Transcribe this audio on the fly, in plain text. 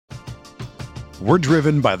We're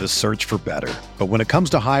driven by the search for better. But when it comes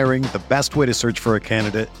to hiring, the best way to search for a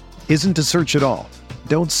candidate isn't to search at all.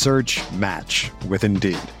 Don't search, match with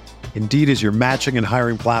Indeed. Indeed is your matching and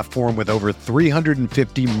hiring platform with over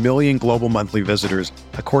 350 million global monthly visitors,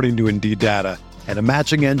 according to Indeed data, and a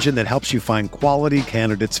matching engine that helps you find quality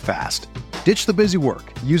candidates fast. Ditch the busy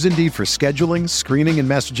work. Use Indeed for scheduling, screening, and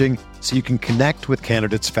messaging so you can connect with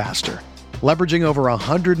candidates faster. Leveraging over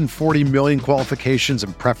 140 million qualifications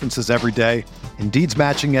and preferences every day, Indeed's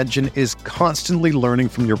matching engine is constantly learning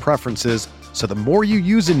from your preferences, so the more you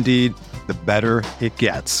use Indeed, the better it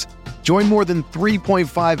gets. Join more than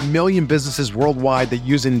 3.5 million businesses worldwide that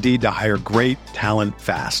use Indeed to hire great talent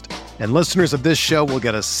fast. And listeners of this show will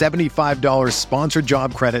get a $75 sponsored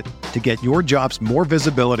job credit to get your jobs more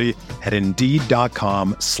visibility at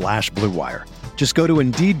Indeed.com/Blue Wire. Just go to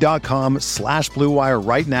Indeed.com/Blue Wire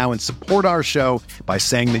right now and support our show by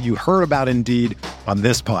saying that you heard about Indeed on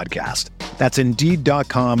this podcast. That's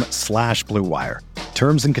Indeed.com/Blue Wire.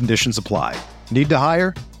 Terms and conditions apply. Need to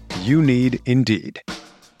hire? You need Indeed.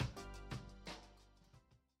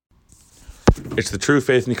 It's the True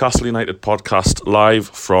Faith Newcastle United podcast, live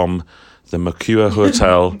from the Mercure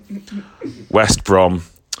Hotel, West Brom.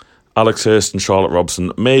 Alex Hurst and Charlotte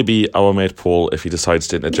Robson, maybe our mate Paul, if he decides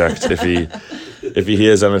to interject, if he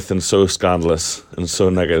hears anything so scandalous and so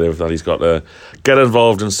negative that he's got to get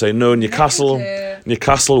involved and say, no, Newcastle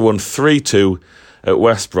won 3-2 at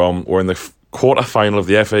West Brom. We're in the quarter-final of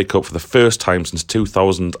the FA Cup for the first time since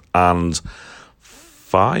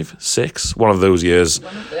 2005, 6, one of those years.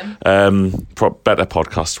 One of them. Better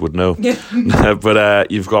podcasts would know.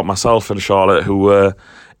 But you've got myself and Charlotte, who were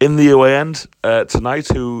in the away end tonight,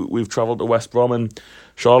 who we've travelled to West Brom. And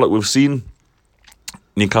Charlotte, we've seen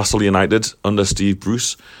Newcastle United under Steve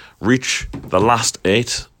Bruce reach the last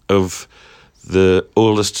 8 of the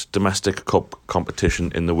oldest domestic cup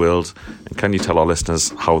competition in the world. And can you tell our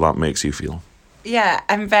listeners how that makes you feel? Yeah,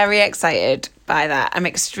 I'm very excited by that. I'm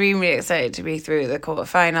extremely excited to be through the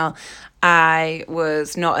quarterfinal. I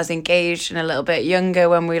was not as engaged and a little bit younger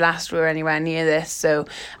when we last were anywhere near this, so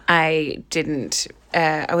I didn't.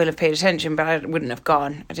 I will have paid attention, but I wouldn't have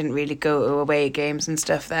gone. I didn't really go to away games and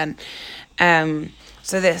stuff then.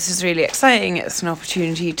 So this is really exciting. It's an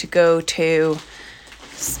opportunity to go to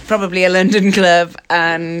probably a London club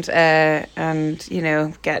and you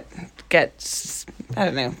know get I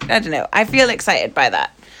don't know. I feel excited by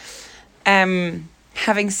that.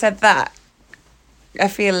 Having said that, I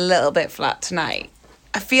feel a little bit flat tonight.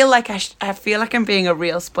 I feel like I'm being a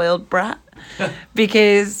real spoiled brat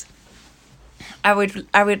because I want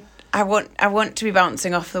to be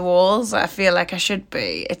bouncing off the walls. I feel like I should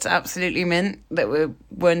be. It's absolutely mint that we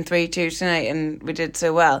won 3-2 tonight and we did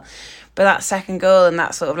so well. But that second goal and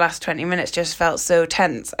that sort of last 20 minutes just felt so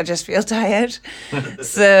tense. I just feel tired.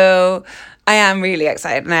 So I am really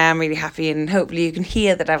excited and I am really happy, and hopefully you can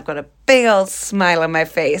hear that I've got a big old smile on my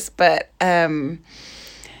face. But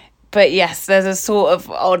yes, there's a sort of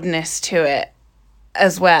oddness to it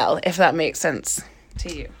as well, if that makes sense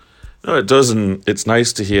to you. No, it does, and it's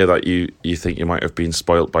nice to hear that you think you might have been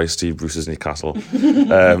spoilt by Steve Bruce's Newcastle.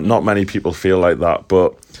 Not many people feel like that,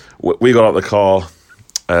 but we got out the car,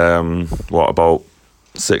 about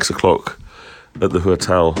 6 o'clock at the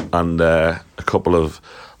hotel, and a couple of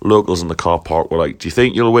locals in the car park were like, do you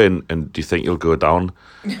think you'll win, and do you think you'll go down?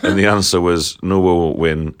 And the answer was, no, we won't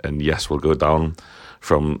win, and yes, we'll go down,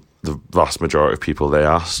 from the vast majority of people they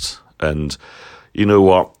asked. And you know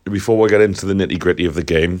what? Before we get into the nitty-gritty of the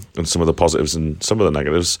game and some of the positives and some of the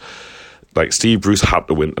negatives, like, Steve Bruce had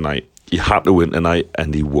to win tonight. He had to win tonight,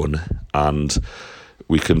 and he won. And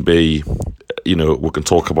we can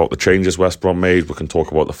talk about the changes West Brom made. We can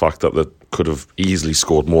talk about the fact that they could have easily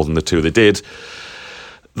scored more than the 2 they did.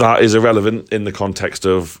 That is irrelevant in the context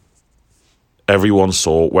of everyone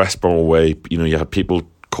saw West Brom away. You know, you had people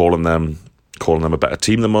calling them a better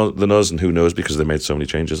team than us, and who knows, because they made so many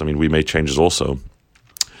changes. I mean, we made changes also.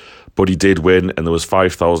 But he did win, and there was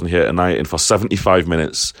 5,000 here tonight, and for 75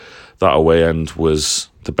 minutes, that away end was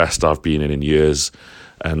the best I've been in years.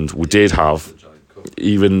 And we did have,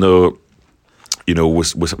 even though, you know, we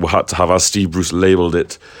had to have, as Steve Bruce labelled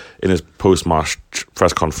it in his post-match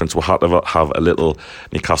press conference, we had to have a little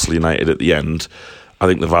Newcastle United at the end. I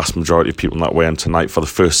think the vast majority of people in that way end tonight, for the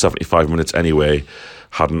first 75 minutes anyway,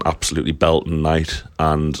 had an absolutely belting night.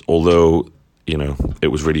 And although, you know, it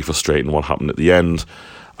was really frustrating what happened at the end,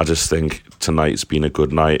 I just think tonight's been a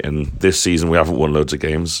good night. And this season we haven't won loads of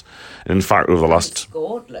games. And in fact, over the last...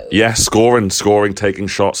 Scored loads. Yeah, scoring, taking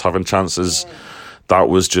shots, having chances. Yeah. That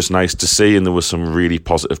was just nice to see. And there were some really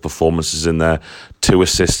positive performances in there. 2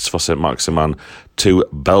 assists for Saint-Maximin, 2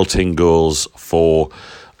 belting goals for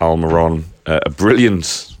Almiron. A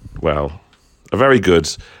brilliant, a very good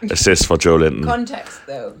assist for Joe Linton. Context,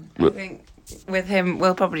 though. I think with him,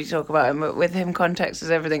 we'll probably talk about him, but with him, context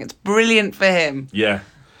is everything. It's brilliant for him. Yeah.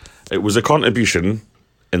 It was a contribution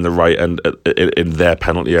in the right end, in their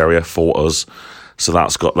penalty area for us. So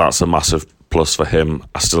that's a massive plus for him.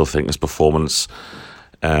 I still think his performance,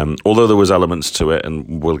 although there was elements to it,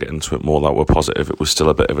 and we'll get into it more, that were positive, it was still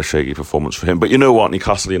a bit of a shaky performance for him. But you know what,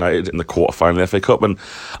 Newcastle United in the quarter-final of the FA Cup, and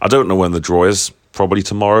I don't know when the draw is, probably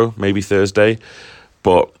tomorrow, maybe Thursday,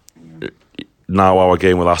 but now our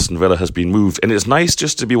game with Aston Villa has been moved, and it's nice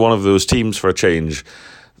just to be one of those teams for a change.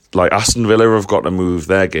 Like, Aston Villa have got to move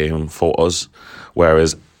their game for us,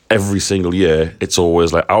 whereas every single year it's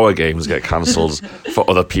always like our games get cancelled for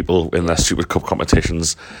other people in their stupid cup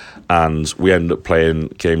competitions, and we end up playing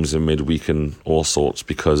games in midweek and all sorts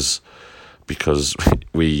because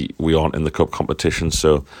we aren't in the cup competition.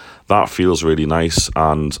 So that feels really nice,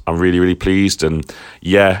 and I'm really, really pleased. And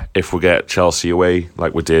yeah, if we get Chelsea away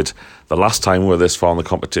like we did the last time we were this far in the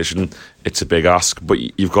competition, it's a big ask, but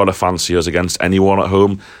you've got to fancy us against anyone at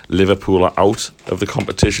home. Liverpool are out of the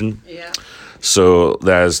competition. Yeah. So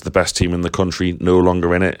there's the best team in the country no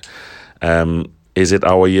longer in it. Is it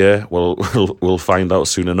our year? Well, we'll find out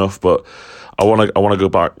soon enough. But I want to go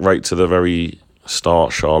back right to the very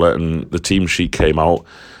start, Charlotte, and the team sheet came out.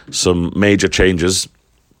 Some major changes,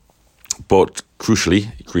 but crucially,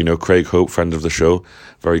 Craig Hope, friend of the show,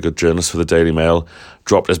 very good journalist for the Daily Mail,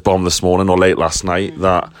 dropped his bomb this morning or late last night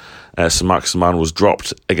that Saint-Maximin was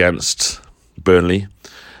dropped against Burnley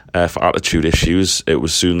for attitude issues. It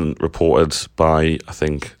was soon reported by, I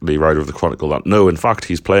think, Lee Ryder of the Chronicle that no, in fact,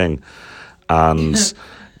 he's playing, and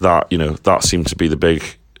that seemed to be the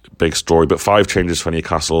big story. But 5 changes for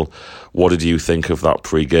Newcastle. What did you think of that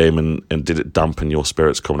pre-game, and did it dampen your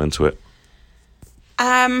spirits coming into it?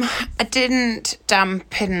 I didn't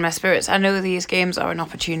dampen my spirits. I know these games are an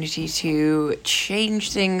opportunity to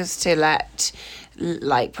change things, to let,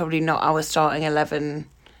 probably not our starting 11,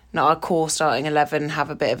 not our core starting 11, have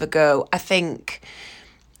a bit of a go. I think,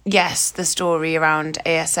 yes, the story around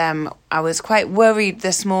ASM, I was quite worried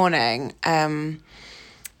this morning. I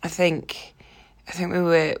think we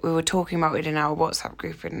were talking about it in our WhatsApp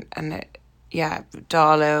group, and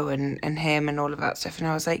Darlow and him and all of that stuff, and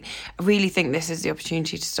I was like, I really think this is the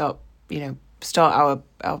opportunity to start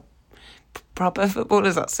our proper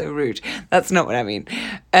footballers. That's so rude. That's not what I mean.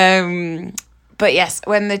 But yes,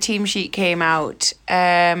 when the team sheet came out,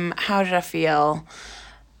 how did I feel?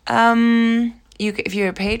 If you're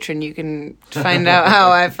a patron, you can find out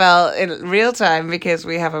how I felt in real time, because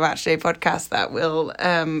we have a Matchday podcast that will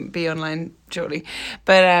be online shortly.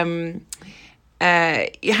 But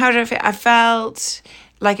how did I feel? I felt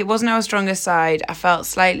like it wasn't our strongest side. I felt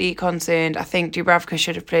slightly concerned. I think Dubravka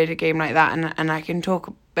should have played a game like that, and I can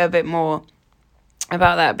talk a bit more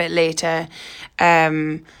about that a bit later.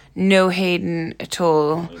 No Hayden at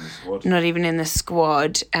all, not even in the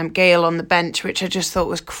squad. Gale on the bench, which I just thought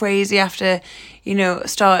was crazy after,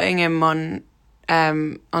 starting him on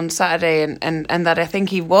Saturday, and that I think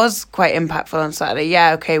he was quite impactful on Saturday.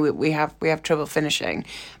 Yeah, okay, we have trouble finishing,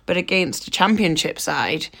 but against a championship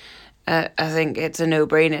side, I think it's a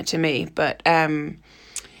no-brainer to me. But and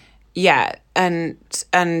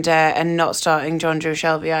not starting John Joe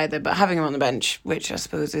Shelby either, but having him on the bench, which I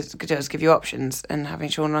suppose does give you options, and having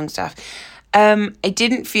Sean Longstaff. I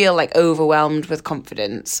didn't feel overwhelmed with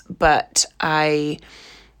confidence, but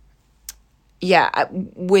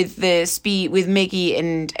with the speed, with Miggy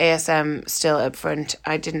and ASM still up front,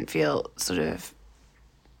 I didn't feel sort of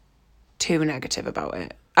too negative about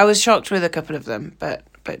it. I was shocked with a couple of them, but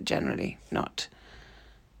generally not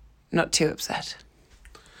too upset.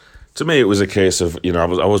 To me, it was a case of, I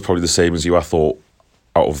was probably the same as you. I thought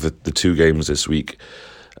out of the 2 games this week,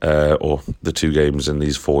 or the 2 games in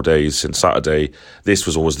these 4 days since Saturday, this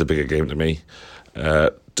was always the bigger game to me.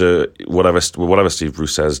 Whatever Steve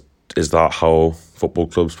Bruce says, is that how football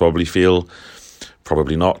clubs probably feel?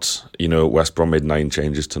 Probably not. West Brom made 9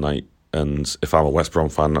 changes tonight, and if I'm a West Brom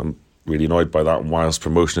fan, I'm really annoyed by that. And whilst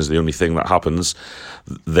promotion is the only thing that happens,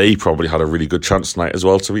 they probably had a really good chance tonight as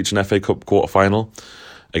well to reach an FA Cup quarter-final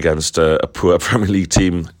against a poor Premier League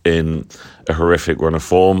team in a horrific run of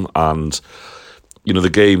form. And the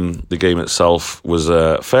game itself was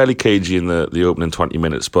fairly cagey in the opening 20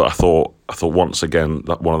 minutes, but I thought once again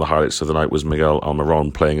that one of the highlights of the night was Miguel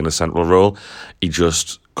Almiron playing in a central role. He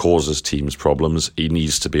just causes teams problems. He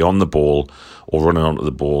needs to be on the ball or running onto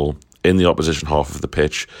the ball in the opposition half of the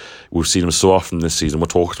pitch. We've seen him so often this season. We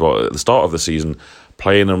talked about it at the start of the season,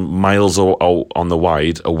 playing him miles out on the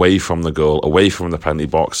wide, away from the goal, away from the penalty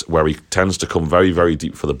box, where he tends to come very, very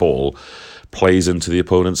deep for the ball. plays into the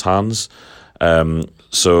opponent's hands.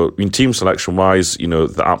 So, I mean, team selection-wise, you know,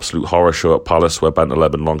 the absolute horror show at Palace where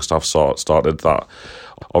Bentaleb and Longstaff started, that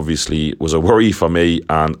obviously was a worry for me,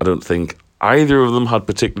 and I don't think either of them had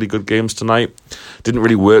particularly good games tonight. Didn't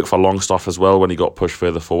really work for Longstaff as well when he got pushed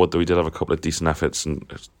further forward, though he did have a couple of decent efforts and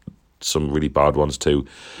some really bad ones too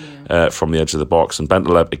from the edge of the box. And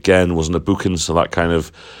Bentaleb, again, wasn't a booking, so that kind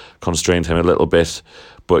of constrained him a little bit.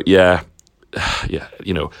 But yeah,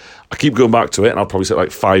 you know, I keep going back to it, and I'll probably say it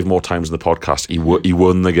like 5 more times in the podcast. He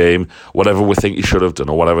won the game. Whatever we think he should have done,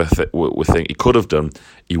 or whatever we think he could have done,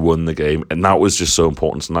 he won the game, and that was just so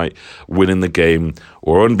important tonight. Winning the game,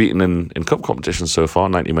 we're unbeaten in cup competitions so far,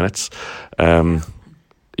 90 minutes.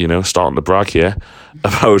 You know, starting to brag here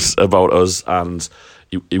about us, and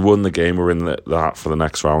he won the game. We're in that for the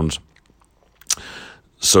next round.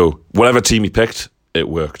 So whatever team he picked, it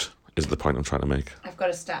worked. Is the point I'm trying to make. I've got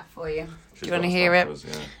a stat for you. Do you want to hear it? Us,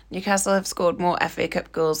 yeah. Newcastle have scored more FA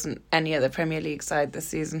Cup goals than any other Premier League side this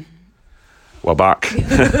season. We're back.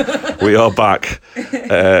 We are back.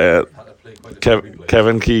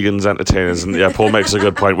 Kevin Keegan's entertainers, and yeah, Paul makes a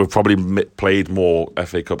good point. We've probably played more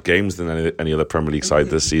FA Cup games than any other Premier League side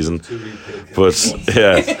this season. But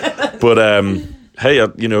hey,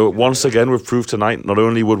 you know, once again we've proved tonight. Not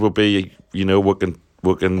only would we be, you know, we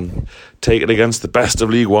can take it against the best of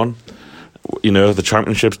League One. You know, the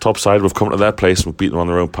Championship's top side, we've come to their place and we've beaten them on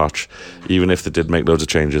their own patch, even if they did make loads of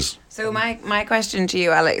changes. So my question to you,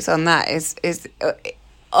 Alex, on that is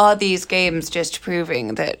are these games just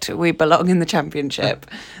proving that we belong in the Championship?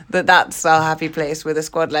 That's our happy place with a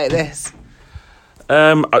squad like this?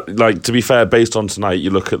 Like, to be fair, based on tonight, you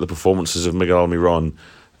look at the performances of Miguel Almiron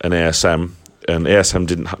and ASM, and ASM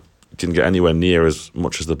didn't get anywhere near as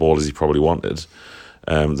much as the ball as he probably wanted.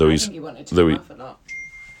 I think he wanted to come off a lot.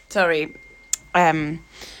 Sorry,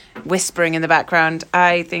 whispering in the background.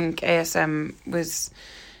 I think ASM was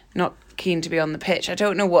not keen to be on the pitch. I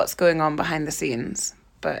don't know what's going on behind the scenes,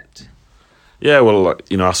 but yeah, well,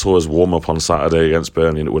 you know, I saw his warm up on Saturday against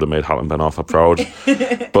Burnley, and it would have made Haaland Ben Arfa proud.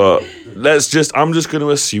 But I'm just going to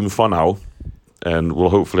assume for now, and we'll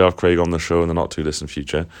hopefully have Craig on the show in the not too distant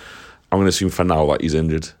future. I'm going to assume for now that he's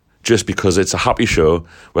injured, just because it's a happy show.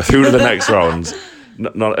 We're through to the next round.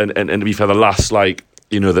 And to be fair, the last, like,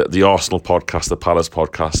 you know, the Arsenal podcast, the Palace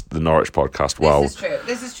podcast, the Norwich podcast. Wow,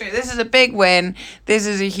 This is true. This is a big win. This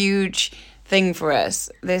is a huge thing for us.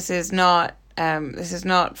 This is not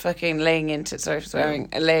fucking laying into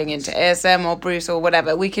ASM or Bruce or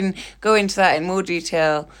whatever. We can go into that in more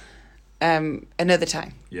detail another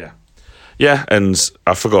time. Yeah, and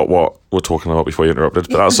I forgot what we're talking about before you interrupted,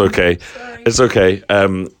 but that's okay. It's okay.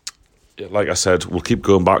 Like I said, we'll keep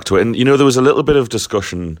going back to it. And, you know, there was a little bit of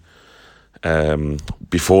discussion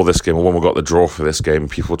before this game, or when we got the draw for this game.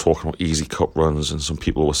 People were talking about easy cup runs, and some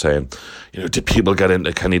people were saying, you know, did people get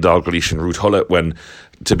into Kenny Dalglish and Ruud Gullit when,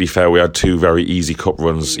 to be fair, we had 2 very easy cup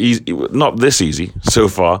runs. Not this easy so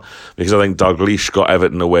far, because I think Dalglish got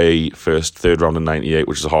Everton away third round in 98,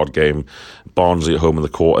 which is a hard game. Barnsley at home in the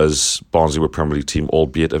quarters. Barnsley were a Premier League team,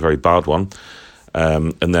 albeit a very bad one.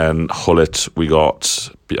 And then Gullit, we got,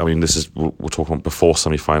 I mean, we're talking about before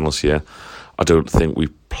semi-finals here. I don't think we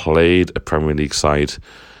played a Premier League side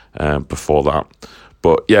before that.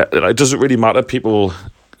 But yeah, it doesn't really matter. People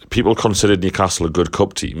considered Newcastle a good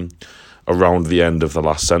cup team around the end of the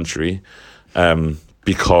last century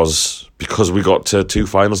because we got to 2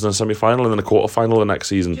 finals and a semi-final and then a quarter-final the next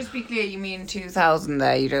season. Just be clear, you mean 2000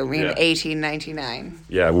 there, you don't mean 1899.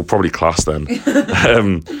 Yeah, we'll probably class then.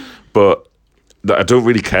 But I don't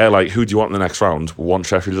really care, like, who do you want in the next round? We want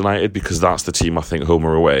Sheffield United, because that's the team I think, home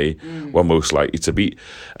or away, we're most likely to beat.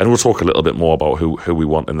 And we'll talk a little bit more about who we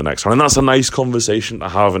want in the next round. And that's a nice conversation to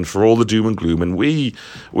have, and for all the doom and gloom, and we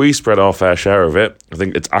spread our fair share of it. I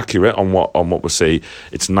think it's accurate on what we say.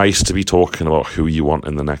 It's nice to be talking about who you want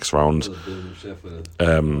in the next round.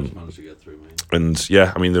 And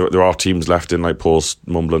yeah, I mean, there are teams left in, like Paul's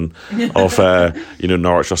mumbling, of, you know,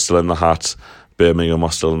 Norwich are still in the hat. Birmingham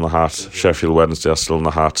are still in the hat. Sheffield Wednesday are still in the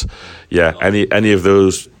hat. Yeah, any of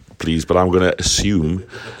those, please. But I'm going to assume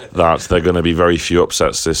that there are going to be very few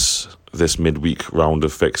upsets this midweek round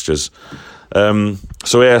of fixtures. So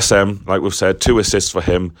ASM, like we've said, 2 assists for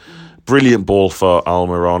him. Brilliant ball for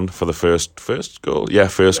Almiron for the first goal. Yeah,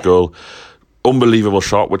 first goal. Unbelievable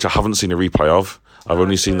shot, which I haven't seen a replay of. I've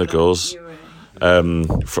only seen the goals.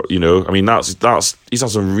 You know, I mean, he's had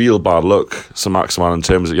some real bad luck, Saint-Maximin, in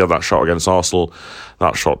terms of that shot against Arsenal,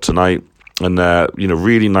 that shot tonight, and you know,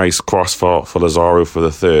 really nice cross for Lazaro for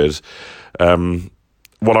the third.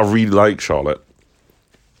 What I really like, Charlotte,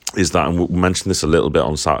 is that, and we mentioned this a little bit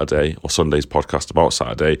on Saturday or Sunday's podcast about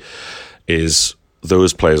Saturday, is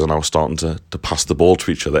those players are now starting to pass the ball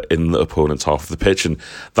to each other in the opponent's half of the pitch, and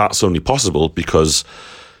that's only possible because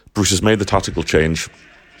Bruce has made the tactical change.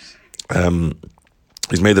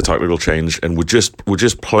 He's made the tactical change, and we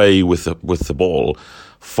just play with the ball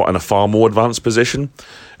in a far more advanced position.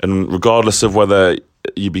 And regardless of whether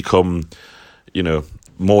you become,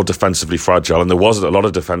 more defensively fragile, and there was a lot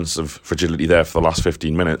of defensive fragility there for the last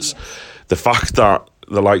 15 minutes, the fact that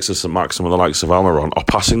the likes of St Maxim and the likes of Almiron are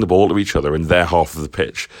passing the ball to each other in their half of the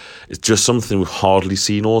pitch is just something we've hardly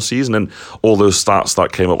seen all season. And all those stats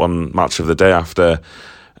that came up on Match of the Day after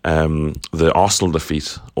the Arsenal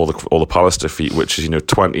defeat or the Palace defeat, which is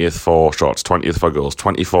 20th for shots, 20th for goals,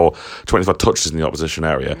 24 touches in the opposition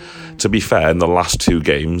area. To be fair, in the last two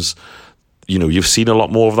games, you've seen a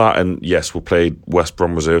lot more of that. And yes, we played West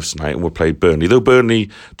Brom reserves tonight, and we played Burnley. Though Burnley,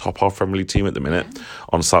 top half Premier League team at the minute,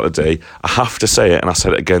 on Saturday, I have to say it, and I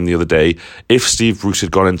said it again the other day, if Steve Bruce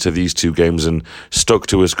had gone into these two games and stuck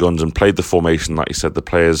to his guns and played the formation that he said the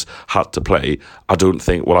players had to play, I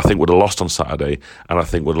think we'd have lost on Saturday, and I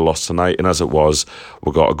think we'd have lost tonight. And as it was,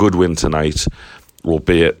 we got a good win tonight,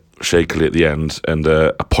 albeit shakily at the end, and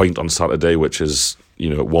a point on Saturday, which is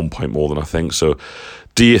 1 point more than I think. So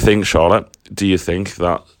do you think, Charlotte,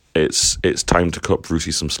 that it's time to cut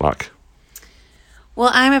Brucey some slack?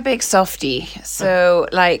 Well, I'm a big softie, so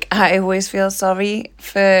I always feel sorry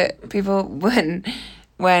for people when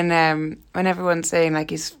everyone's saying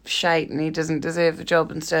he's shite and he doesn't deserve the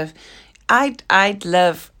job and stuff. I'd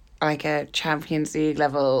love a Champions League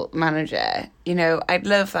level manager. I'd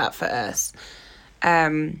love that for us.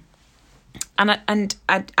 And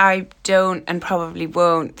I don't and probably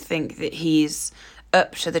won't think that he's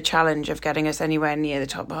up to the challenge of getting us anywhere near the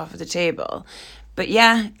top half of the table. But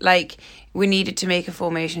yeah, we needed to make a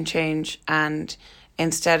formation change, and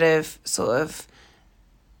instead of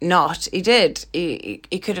he did.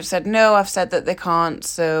 He could have said, no, I've said that they can't,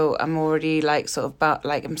 so I'm already I'm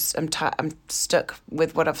stuck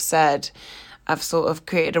with what I've said. I've sort of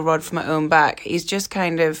created a rod for my own back. He's just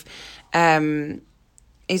kind of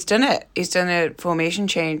he's done it. He's done a formation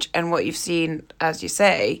change, and what you've seen, as you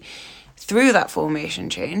say, through that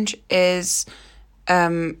formation change is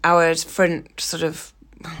our front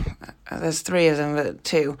there's three of them, but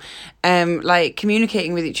two,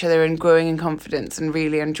 communicating with each other and growing in confidence and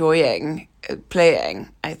really enjoying playing,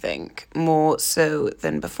 I think, more so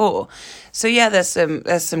than before. So yeah, there's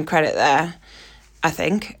some credit there, I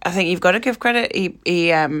think you've got to give credit. He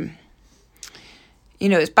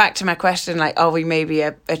it's back to my question, are we maybe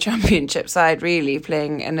a championship side, really,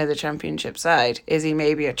 playing another championship side? Is he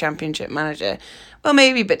maybe a championship manager? Well,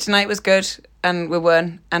 maybe, but tonight was good, and we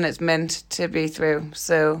won, and it's meant to be through.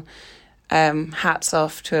 So, hats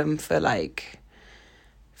off to him for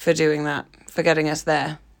doing that, for getting us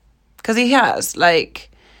there. Because he has,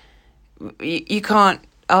 you can't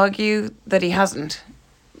argue that he hasn't.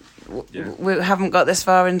 Yeah. We haven't got this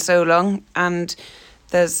far in so long, and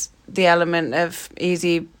there's the element of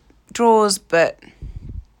easy draws, but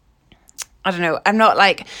I don't know. I'm not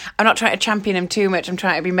trying to champion him too much. I'm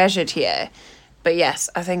trying to be measured here. But yes,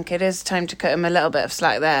 I think it is time to cut him a little bit of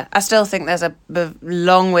slack there. I still think there's a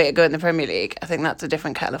long way to go in the Premier League. I think that's a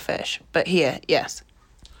different kettle of fish. But here, yes.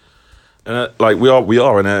 And we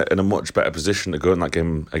are in a much better position to go in that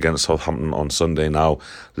game against Southampton on Sunday now.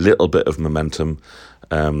 Little bit of momentum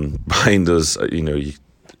behind us.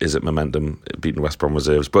 Is it momentum beating West Brom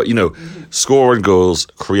reserves? But scoring goals,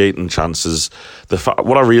 creating chances.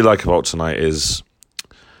 What I really like about tonight is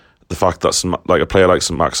the fact that a player like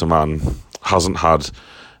St Maximin hasn't had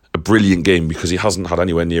a brilliant game because he hasn't had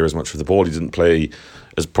anywhere near as much of the ball. He didn't play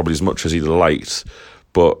probably as much as he'd liked,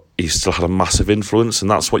 but he still had a massive influence, and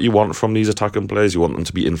that's what you want from these attacking players. You want them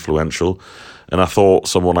to be influential. And I thought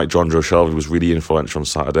someone like John Joe Shelvey was really influential on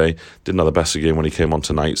Saturday. Didn't have the best of game when he came on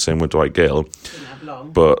tonight. Same with Dwight Gale. Didn't have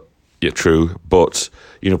long. But yeah, true. But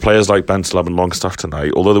players like Bentaleb and Longstaff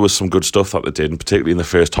tonight, although there was some good stuff that they did, and particularly in the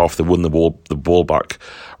first half, they won the ball back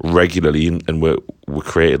regularly, and we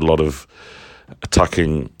created a lot of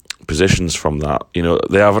attacking positions from that.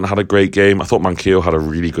 They haven't had a great game. I thought Manquillo had a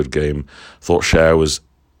really good game. I thought Cher was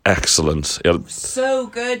excellent. So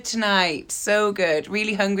good tonight. So good.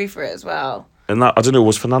 Really hungry for it as well. And that, I don't know,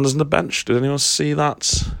 was Fernandes on the bench? Did anyone see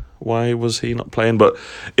that? Why was he not playing? But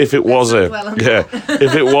if it was if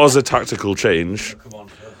it was a tactical change,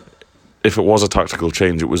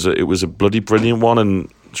 it was a bloody brilliant one. And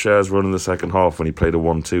Cher's run in the second half when he played a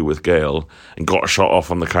 1-2 with Gale and got a shot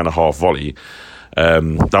off on the kind of half volley.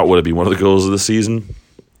 That would have been one of the goals of the season.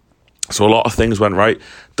 So a lot of things went right.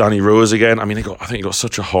 Danny Rose again. I think he got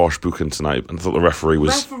such a harsh booking tonight, and I thought the referee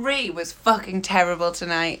was fucking terrible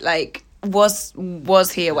tonight.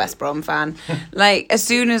 was he a West Brom fan? Like, as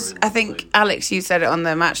soon as, I think, Alex, you said it on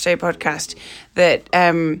the Matchday podcast, that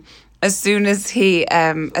as soon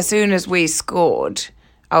as we scored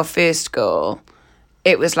our first goal,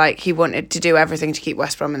 it was like he wanted to do everything to keep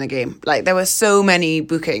West Brom in the game. Like, there were so many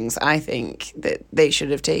bookings, I think, that they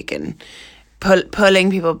should have taken.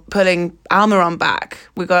 Pulling Almiron back.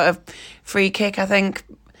 We got a free kick, I think,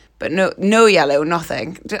 but no yellow,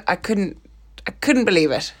 nothing. I couldn't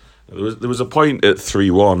believe it. There was a point at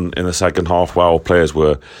 3-1 in the second half where our players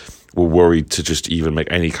were worried to just even make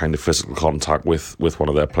any kind of physical contact with one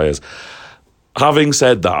of their players. Having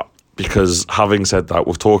said that,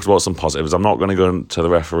 we've talked about some positives. I'm not going to go into the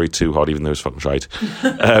referee too hard, even though it's fucking shite. We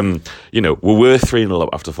were 3-0 up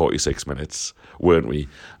after 46 minutes, weren't we?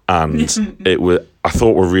 And I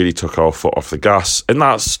thought we really took our foot off the gas. And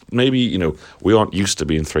that's maybe, we aren't used to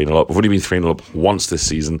being 3-0 up. We've only been 3-0 up once this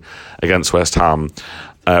season against West Ham.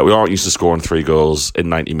 We aren't used to scoring 3 goals in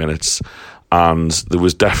 90 minutes. And there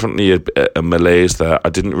was definitely a malaise there. I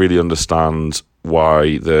didn't really understand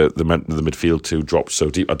why the midfield two dropped so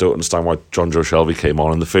deep. I don't understand why Jonjo Shelvey came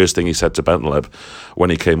on. And the first thing he said to Bentaleb when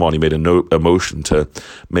he came on, he made a motion to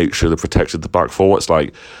make sure they protected the back four. It's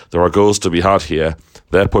like, there are goals to be had here.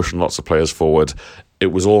 They're pushing lots of players forward. It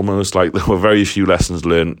was almost like there were very few lessons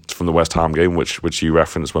learned from the West Ham game, which you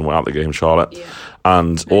referenced when we're at the game, Charlotte. Yeah.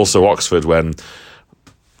 And also Oxford when...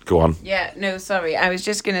 Go on. Yeah, no, sorry. I was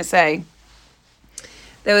just going to say...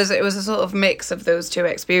 It was a sort of mix of those two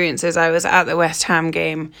experiences. I was at the West Ham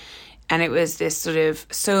game and it was this sort of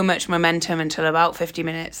so much momentum until about 50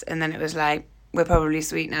 minutes, and then it was like, we're probably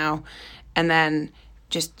sweet now, and then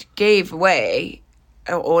just gave way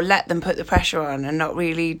or let them put the pressure on and not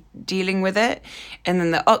really dealing with it. And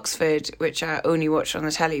then the Oxford, which I only watched on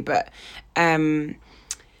the telly, but that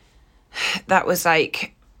was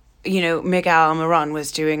like... Miguel Almiron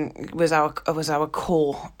was our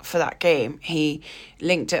core for that game. He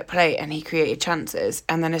linked up play and he created chances.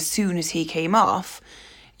 And then as soon as he came off,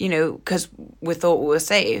 because we thought we were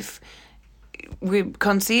safe, we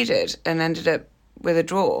conceded and ended up with a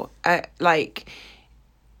draw.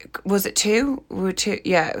 Was it 2? We were 2.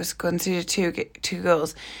 Yeah, it was conceded two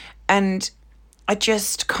goals, and I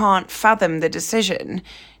just can't fathom the decision,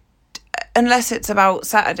 unless it's about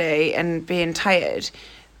Saturday and being tired.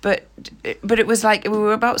 But it was like we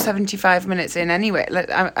were about 75 minutes in anyway. Like,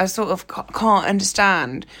 I sort of can't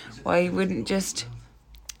understand why he wouldn't just...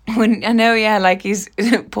 I know, yeah, like he's...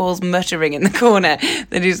 Paul's muttering in the corner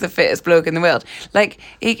that he's the fittest bloke in the world. Like,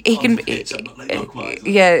 he can... he's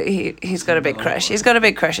got a big crush. He's got a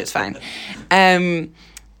big crush, it's fine. I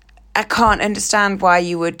can't understand why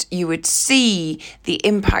you would see the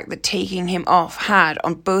impact that taking him off had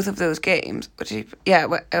on both of those games.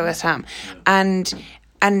 West Ham.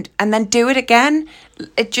 And then do it again.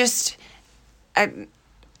 It just, I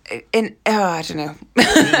don't know.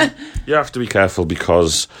 You have to be careful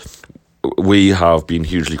because we have been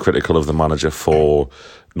hugely critical of the manager for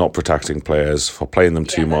not protecting players, for playing them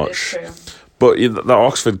too much. But the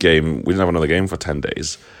Oxford game, we didn't have another game for 10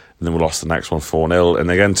 days. And then we lost the next one 4-0.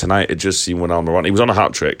 And again tonight, it just seemed when Almiron, he was on a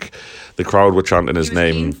hat trick. The crowd were chanting his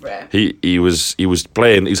name. He was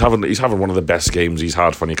playing. He's having one of the best games he's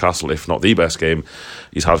had for Newcastle, if not the best game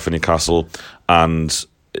he's had for Newcastle. And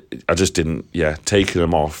I just didn't. Yeah, taking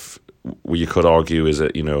him off, what you could argue is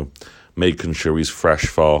that making sure he's fresh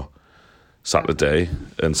for Saturday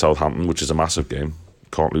in Southampton, which is a massive game.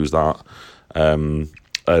 Can't lose that.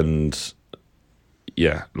 And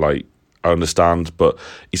yeah, like. I understand, but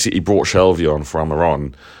you see, he brought Shelvey on for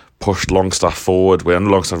Almiron, pushed Longstaff forward. We had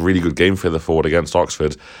Longstaff a really good game for the forward against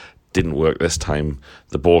Oxford. Didn't work this time.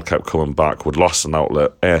 The ball kept coming back. We'd lost an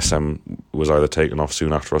outlet. ASM was either taken off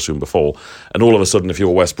soon after or soon before. And all of a sudden, if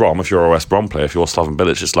you're a West Brom player, if you're Slaven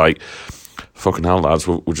Bilic, it's like, fucking hell, lads,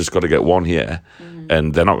 we've just got to get one here.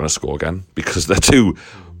 And they're not going to score again because they're two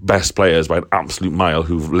best players by an absolute mile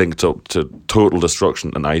who've linked up to total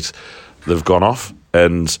destruction tonight. They've gone off.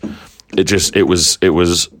 And... It was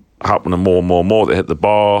happening more and more. They hit the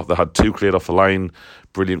bar. They had 2 cleared off the line.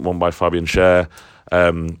 Brilliant one by Fabian Schär.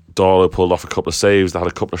 Darlow pulled off a couple of saves. They had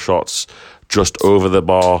a couple of shots just over the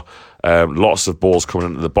bar. Lots of balls coming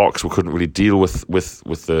into the box. We couldn't really deal with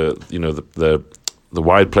the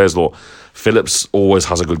wide players. Though Phillips always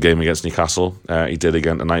has a good game against Newcastle. He did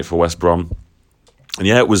again tonight for West Brom. And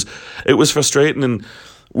yeah, it was frustrating. And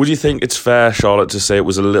would you think it's fair, Charlotte, to say it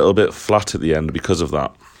was a little bit flat at the end because of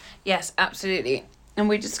that? Yes, absolutely. And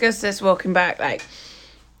we discussed this walking back, like,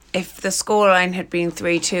 if the scoreline had been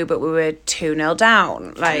 3-2, but we were 2-0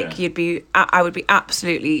 down, like, I would be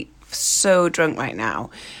absolutely so drunk right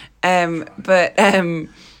now.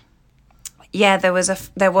 yeah, there was a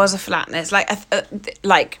flatness.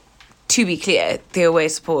 Like to be clear, the away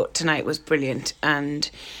support tonight was brilliant, and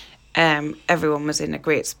everyone was in a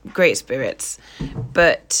great spirits.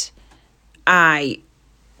 But I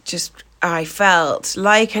felt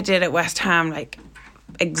like I did at West Ham, like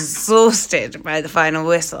exhausted by the final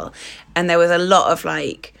whistle, and there was a lot of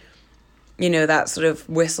like, you know, that sort of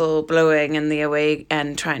whistle blowing and the away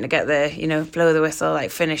and trying to get the, you know, blow the whistle,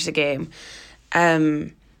 like finish the game.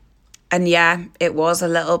 And yeah, it was a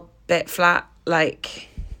little bit flat. Like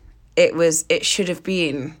it should have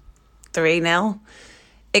been 3-0.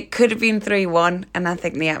 It could have been 3-1, and I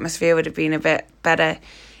think the atmosphere would have been a bit better.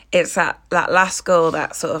 It's that last goal,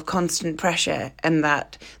 that sort of constant pressure, and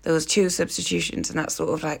that there was 2 substitutions, and that sort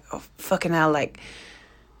of like, oh, fucking hell, like,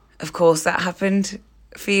 of course that happened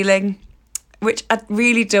feeling, which I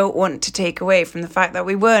really don't want to take away from the fact that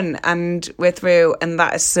we won and we're through, and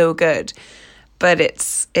that is so good. But it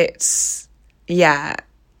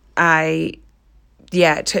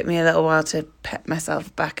took me a little while to pep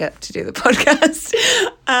myself back up to do the podcast.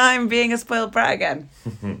 I'm being a spoiled brat again.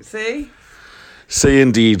 See,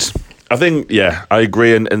 indeed. I think, yeah, I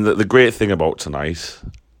agree. And the great thing about tonight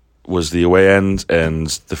was the away end and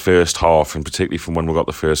the first half, and particularly from when we got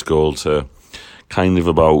the first goal to kind of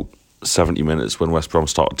about 70 minutes when West Brom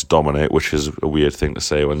started to dominate, which is a weird thing to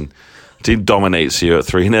say when a team dominates you at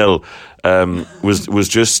 3-0, was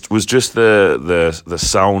just the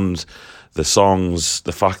sound, the songs,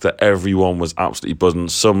 the fact that everyone was absolutely buzzing.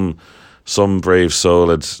 Some brave soul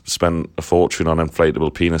had spent a fortune on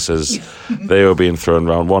inflatable penises. They were being thrown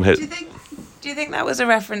around. One hit. Do you think that was a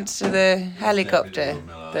reference to the helicopter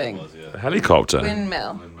thing? The helicopter?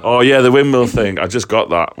 Windmill. Oh yeah, the windmill thing. I just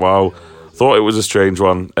got that. Wow. Thought it was a strange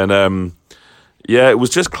one. And yeah, it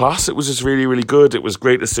was just class. It was just really, really good. It was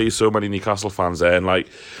great to see so many Newcastle fans there. And like,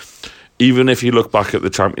 even if you look back at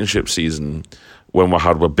the Championship season, when we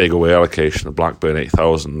had a big away allocation of Blackburn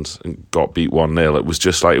 8,000 and got beat 1-0, it was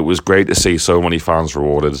just like, it was great to see so many fans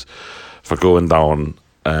rewarded for going down,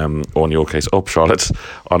 or in your case, up Charlotte,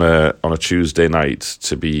 on a Tuesday night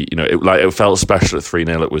to be, you know, it felt special at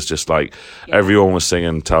 3-0. It was just like, everyone was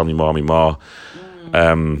singing "Tell Me Ma, Me Ma."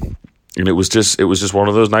 And it was just one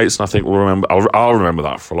of those nights, and I think I'll remember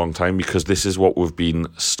that for a long time, because this is what we've been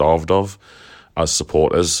starved of as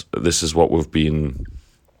supporters. This is what we've been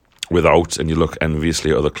without, and you look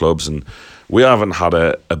enviously at other clubs, and we haven't had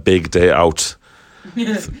a big day out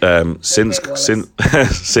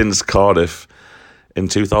since Cardiff in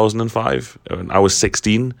 2005. I was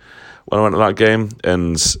 16 when I went to that game,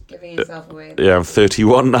 and giving yourself away. Yeah, I'm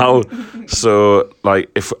 31 now. So like,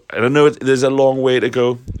 I know there's a long way to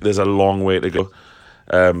go.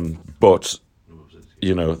 But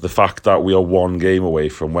you know, the fact that we are one game away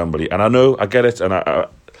from Wembley, and I get it, and I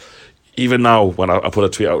even now, when I put a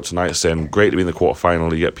tweet out tonight saying, great to be in the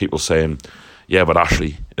quarterfinal, you get people saying, yeah, but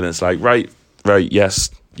Ashley. And it's like, right,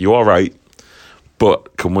 yes, you are right.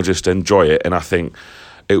 But can we just enjoy it? And I think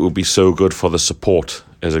it would be so good for the support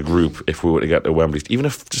as a group if we were to get to Wembley, even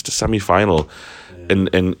if just a semi-final,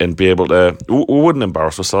 and be able to... We wouldn't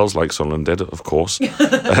embarrass ourselves like Sunderland did, of course.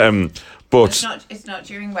 But it's not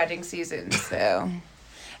during wedding season, so...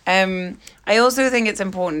 I also think it's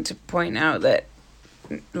important to point out that,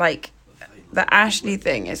 like, the Ashley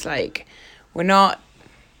thing is like, no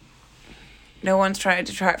one's trying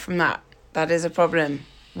to detract from that. That is a problem.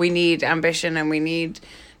 We need ambition, and we need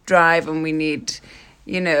drive, and we need,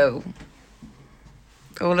 you know,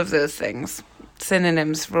 all of those things,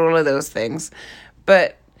 synonyms for all of those things.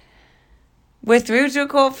 But we're through to a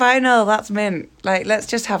quarter final. That's mint. Like, let's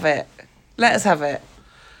just have it. Let us have it.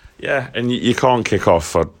 Yeah, and you can't kick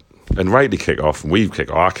off, and rightly kick off, and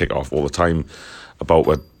I kick off all the time about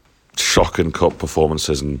what shocking cup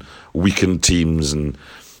performances and weakened teams and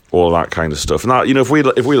all that kind of stuff. And that, you know, if we'd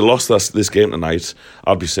lost this game tonight,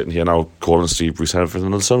 I'd be sitting here now calling Steve Bruce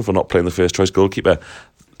Henderson and son for not playing the first choice goalkeeper.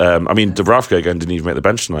 I mean, Dubravka again didn't even make the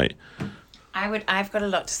bench tonight. I've got a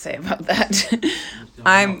lot to say about that.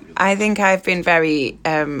 I think I've been very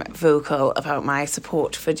vocal about my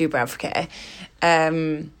support for Dubravka,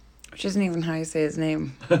 which isn't even how you say his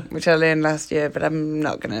name, which I learned last year, but I'm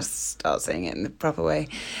not going to start saying it in the proper way.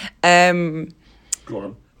 Go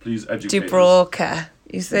on, please educate Dubravka.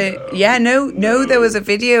 You say, no, there was a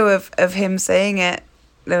video of him saying it.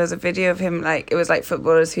 There was a video of him, like, it was like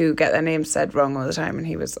footballers who get their names said wrong all the time, and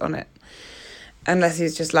he was on it. Unless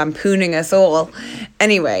he's just lampooning us all.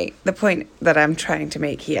 Anyway, the point that I'm trying to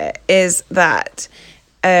make here is that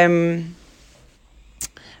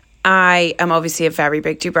I am obviously a very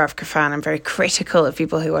big Dubravka fan. I'm very critical of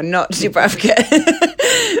people who are not Dubravka.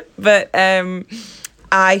 But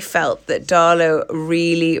I felt that Darlow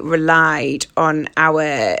really relied on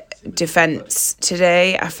our defence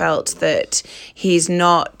today. I felt that he's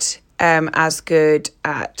not as good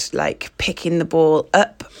at like picking the ball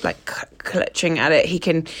up, like clutching at it.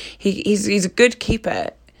 He's a good keeper,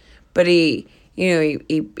 but he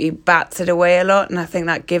bats it away a lot, and I think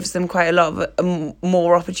that gives them quite a lot of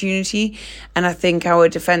more opportunity. And I think our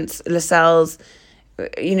defence, Lascelles,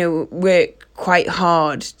 work quite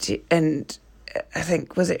hard and I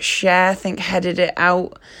think, was it Cher, headed it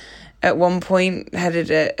out at one point, headed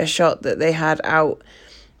a shot that they had out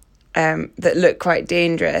that looked quite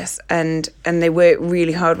dangerous, and they worked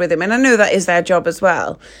really hard with him. And I know that is their job as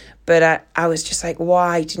well, but I was just like,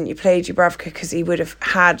 why didn't you play Dubravka? Because he would have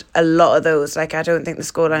had a lot of those. Like, I don't think the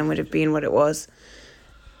scoreline would have been what it was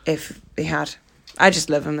if he had. I just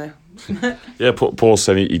love him though. Yeah, Paul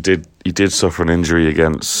said he did suffer an injury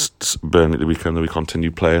against Burnley the weekend that we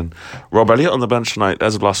continued playing. Rob Elliott on the bench tonight.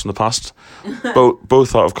 There's a blast from the past.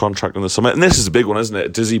 both out of contract in the summer. And this is a big one, isn't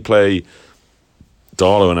it? Does he play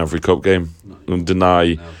Darlow in every cup game and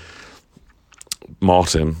deny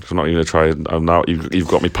Martin? I'm not even going to try. Now you've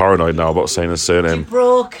got me paranoid now about saying his surname.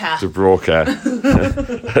 Dubravka.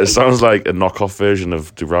 It sounds like a knockoff version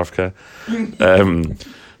of Dubravka.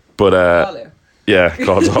 Darlow. Yeah,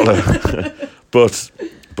 God,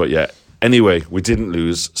 but yeah. Anyway, we didn't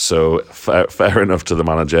lose, so fair enough to the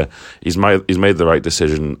manager. He's made the right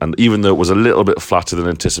decision, and even though it was a little bit flatter than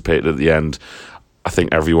anticipated at the end, I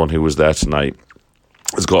think everyone who was there tonight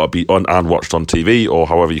has got to be on and watched on TV or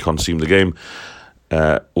however you consume the game.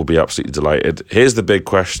 Will be absolutely delighted. Here's the big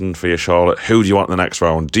question for you, Charlotte. Who do you want in the next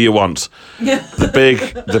round? Do you want the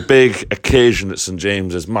big occasion at St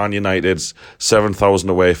James's, Man United's 7,000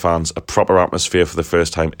 away fans, a proper atmosphere for the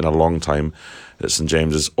first time in a long time at St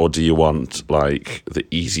James's, or do you want like the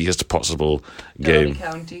easiest possible game? Derby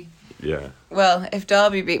County. Yeah. Well, if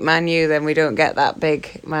Derby beat Man U, then we don't get that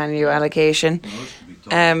big Man U allocation.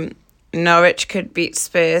 Norwich could beat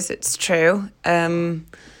Spurs. It's true.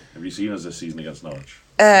 Have you seen us this season against Norwich?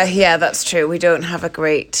 Yeah, that's true. We don't have a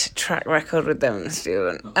great track record with them,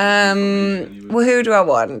 Stephen. Well, who do I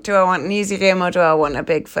want? Do I want an easy game or do I want a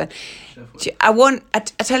big fun? I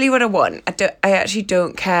tell you what I want. I actually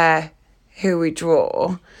don't care who we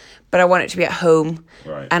draw, but I want it to be at home.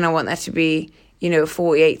 Right. And I want there to be,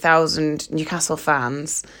 48,000 Newcastle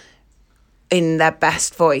fans in their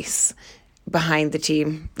best voice behind the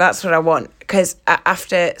team. That's what I want, because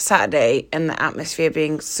after Saturday and the atmosphere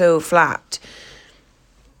being so flat,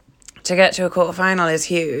 to get to a quarter-final is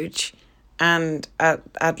huge, and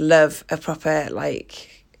I'd love a proper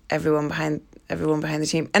everyone behind the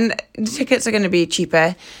team. And the tickets are going to be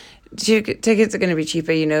cheaper. Tickets are going to be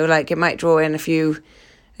cheaper. It might draw in a few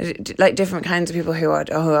different kinds of people who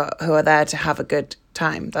are there to have a good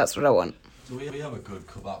time. That's what I want. Do we have a good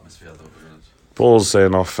club atmosphere though? Paul's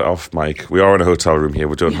saying off mic, we are in a hotel room here.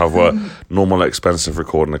 We don't have normal expensive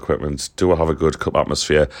recording equipment. Do have a good cup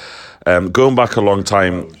atmosphere. Going back a long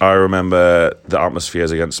time, I remember the atmospheres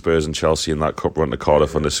against Spurs and Chelsea in that cup run to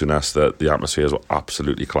Cardiff under Souness. That the atmospheres were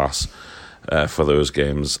absolutely class for those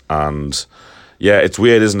games. And yeah, it's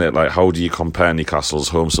weird, isn't it? Like, how do you compare Newcastle's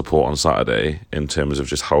home support on Saturday in terms of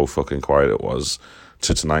just how fucking quiet it was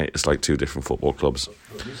to tonight? It's like two different football clubs.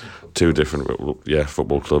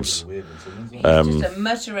 Football clubs. Just a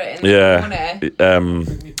mutter it in the corner.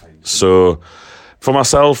 So for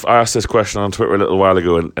myself, I asked this question on Twitter a little while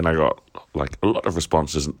ago, and I got like a lot of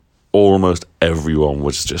responses, and almost everyone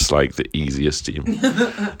was just like the easiest team.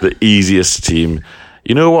 The easiest team.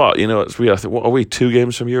 You know what? It's weird. I think, what are we, 2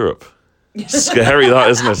 games from Europe? Scary, that,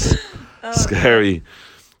 isn't it? Scary.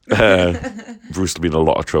 Bruce will be in a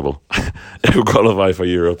lot of trouble. He'll qualify for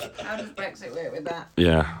Europe. How does Brexit work with that?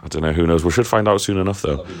 Yeah, I don't know. Who knows? We should find out soon enough,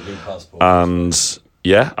 though. And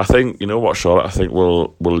yeah, I think, you know what, Charlotte? I think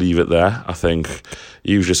we'll leave it there. I think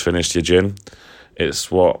you've just finished your gin. It's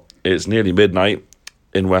nearly midnight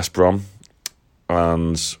in West Brom,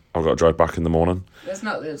 and I've got to drive back in the morning. There's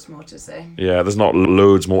not loads more to say. Yeah, there's not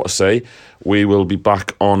loads more to say. We will be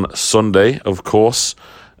back on Sunday, of course.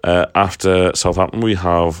 After Southampton, we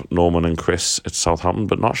have Norman and Chris at Southampton,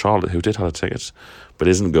 but not Charlotte, who did have a ticket, but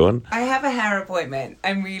isn't going. I have a hair appointment.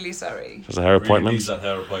 I'm really sorry. There's a hair appointment. Needs that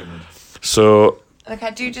hair appointment. So,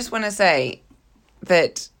 I do just want to say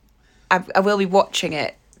that I will be watching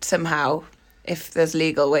it somehow, if there's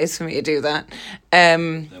legal ways for me to do that.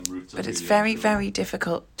 But it's very, very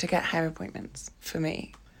difficult to get hair appointments for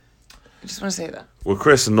me. I just want to say that. Well,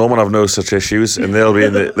 Chris and Norman have no such issues, and they'll be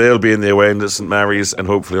in the away end at St Mary's, and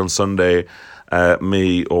hopefully on Sunday,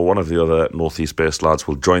 me or one of the other North East based lads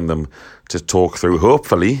will join them to talk through,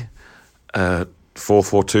 hopefully,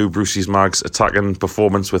 442 Brucey's Mags attacking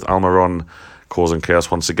performance with Almiron causing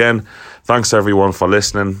chaos once again. Thanks everyone for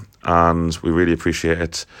listening, and we really appreciate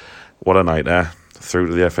it. What a night, eh? Through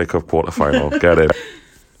to the FA Cup quarter-final. Get it.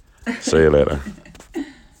 See you later.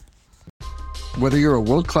 Whether you're a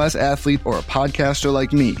world-class athlete or a podcaster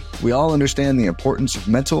like me, we all understand the importance of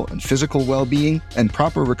mental and physical well-being and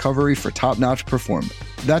proper recovery for top-notch performance.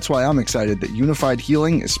 That's why I'm excited that Unified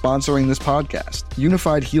Healing is sponsoring this podcast.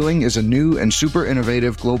 Unified Healing is a new and super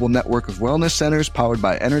innovative global network of wellness centers powered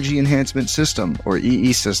by Energy Enhancement System, or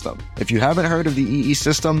EE System. If you haven't heard of the EE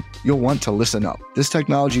System, you'll want to listen up. This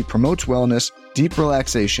technology promotes wellness, deep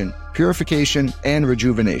relaxation, purification, and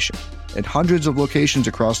rejuvenation. In hundreds of locations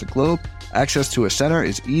across the globe, access to a center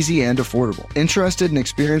is easy and affordable. Interested in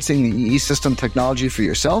experiencing the EE System technology for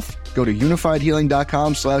yourself? Go to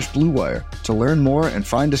unifiedhealing.com/bluewire to learn more and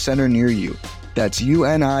find a center near you. That's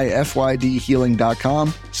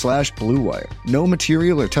unifydhealing.com/bluewire. No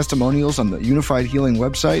material or testimonials on the Unified Healing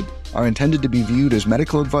website are intended to be viewed as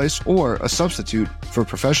medical advice or a substitute for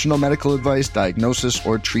professional medical advice, diagnosis,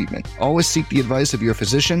 or treatment. Always seek the advice of your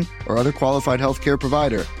physician or other qualified healthcare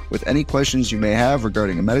provider with any questions you may have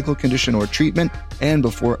regarding a medical condition or treatment and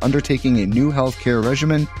before undertaking a new healthcare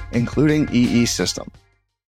regimen, including EE System.